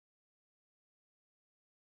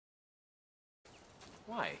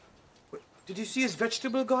Why? Did you see his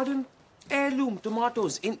vegetable garden? Heirloom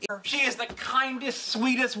tomatoes in... She is the kindest,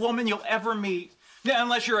 sweetest woman you'll ever meet. Yeah,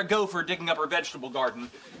 unless you're a gopher digging up her vegetable garden.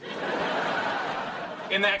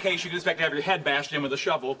 In that case, you can expect to have your head bashed in with a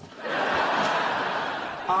shovel.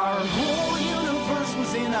 Our whole universe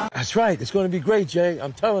was in a... That's right. It's going to be great, Jay.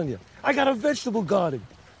 I'm telling you. I got a vegetable garden.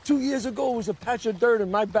 2 years ago, it was a patch of dirt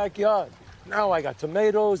in my backyard. Now I got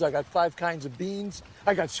tomatoes, I got 5 kinds of beans,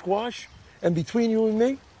 I got squash, and between you and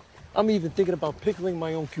me, I'm even thinking about pickling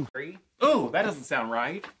my own cucumber. Ooh, that doesn't sound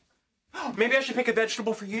right. Maybe I should pick a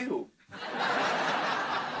vegetable for you.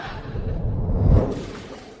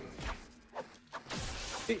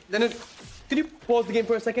 Hey, Leonard, can you pause the game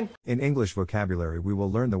for a second? In English vocabulary, we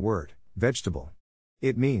will learn the word vegetable.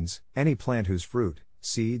 It means any plant whose fruit,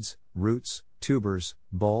 seeds, roots, tubers,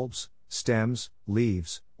 bulbs, stems,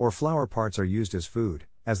 leaves, or flower parts are used as food,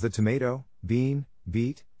 as the tomato, bean,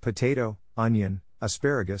 beet, potato, onion,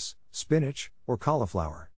 asparagus, spinach, or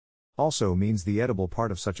cauliflower. Also means the edible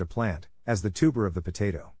part of such a plant, as the tuber of the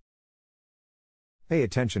potato. Pay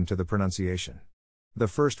attention to the pronunciation. The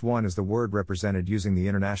first one is the word represented using the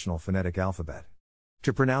International Phonetic Alphabet.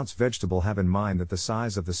 To pronounce vegetable, have in mind that the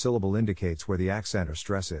size of the syllable indicates where the accent or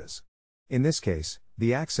stress is. In this case,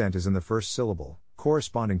 the accent is in the first syllable,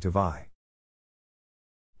 corresponding to vi.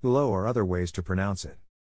 Below are other ways to pronounce it.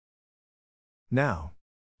 Now,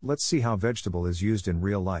 let's see how vegetable is used in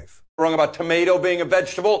real life. Wrong about tomato being a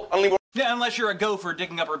vegetable? Yeah, unless you're a gopher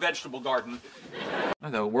digging up her vegetable garden.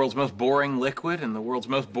 The world's most boring liquid and the world's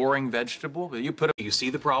most boring vegetable. You see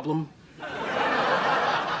the problem? I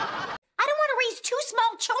don't want to raise 2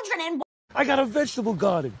 small children and... I got a vegetable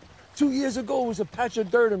garden. 2 years ago, it was a patch of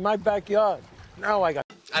dirt in my backyard. Now I got...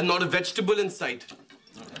 I'm not a vegetable in sight.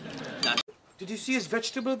 Did you see his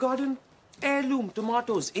vegetable garden? Heirloom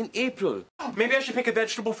tomatoes in April. Maybe I should pick a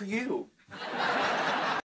vegetable for you.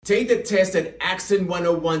 Take the test at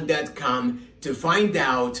accent101.com to find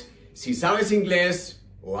out si sabes inglés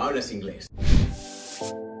o hablas inglés.